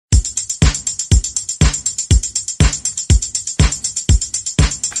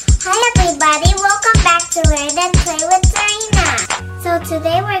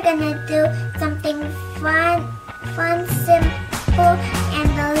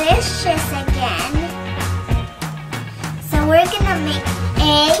delicious again. So we're gonna make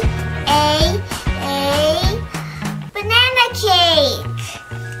a banana cake,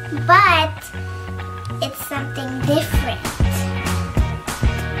 but it's something different.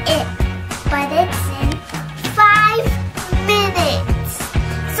 But it's in 5 minutes.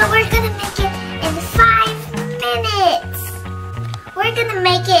 So we're gonna make it in 5 minutes. We're gonna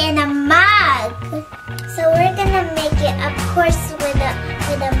make it in a mug. So we're gonna make it, of course, with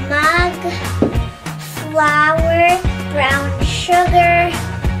a mug, flour, brown sugar,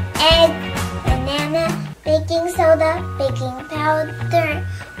 egg, banana, baking soda, baking powder,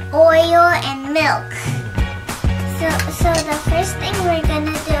 oil, and milk. So the first thing we're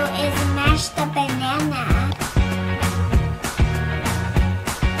gonna do is mash the banana.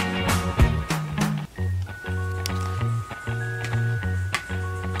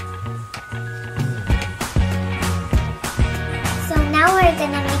 So now we're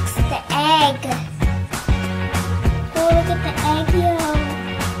gonna mix the egg. Oh, look at the egg yolk.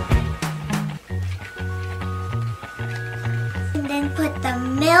 And then put the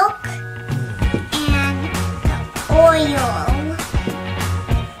milk and the oil.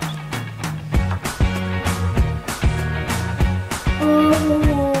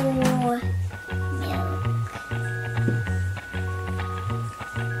 Ooh, milk.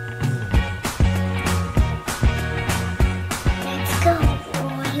 Let's go,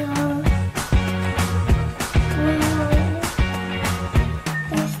 oil. Whoa.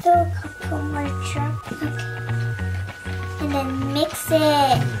 There's still a couple more drops. Okay. And then mix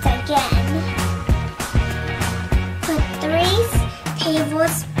it again. Put 3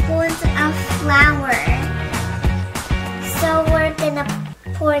 tablespoons of flour. So we're gonna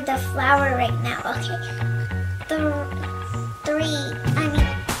pour the flour right now. Okay. 3,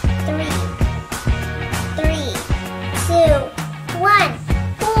 2, 1.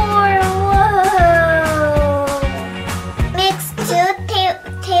 Pour. Whoa! Mix 2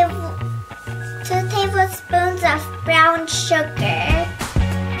 tablespoons of brown sugar.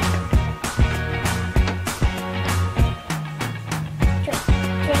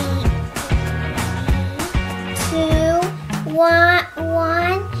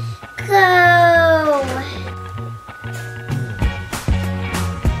 1, go!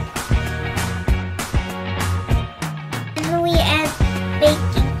 And we add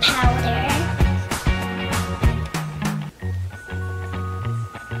baking powder.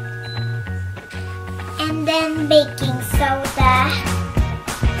 And then baking soda.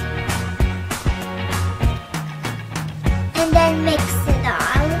 And then mix it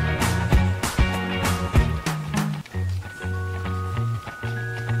all.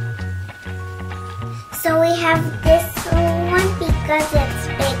 So we have this one because it's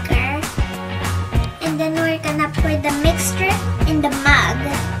bigger. And then we're gonna put the mixture in the mug.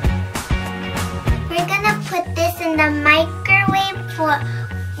 We're gonna put this in the microwave for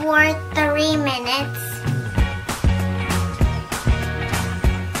 3 minutes.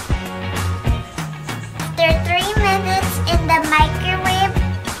 After 3 minutes in the microwave,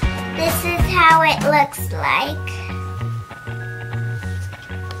 this is how it looks like.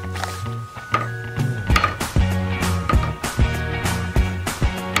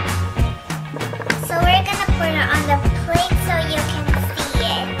 On the plate so you can see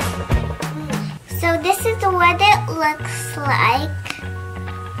it. So this is what it looks like.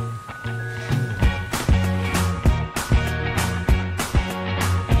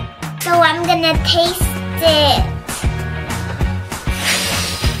 So I'm gonna taste it.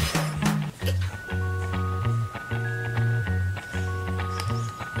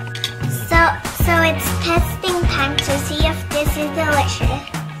 So it's testing time to see if this is delicious.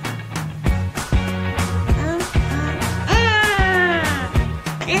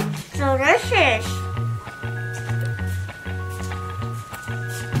 Delicious.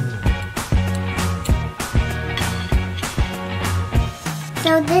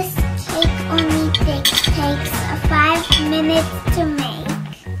 So this cake only takes 5 minutes to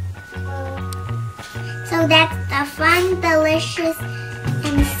make. So that's the fun, delicious,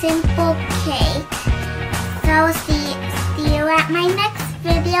 and simple cake. So see you at my next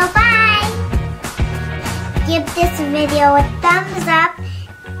video. Bye! Give this video a thumbs up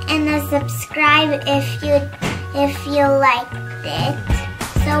and a subscribe if you liked it.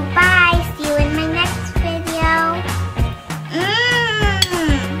 So bye, see you in my next video.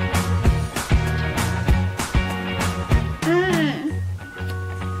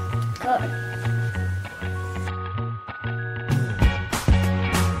 Good.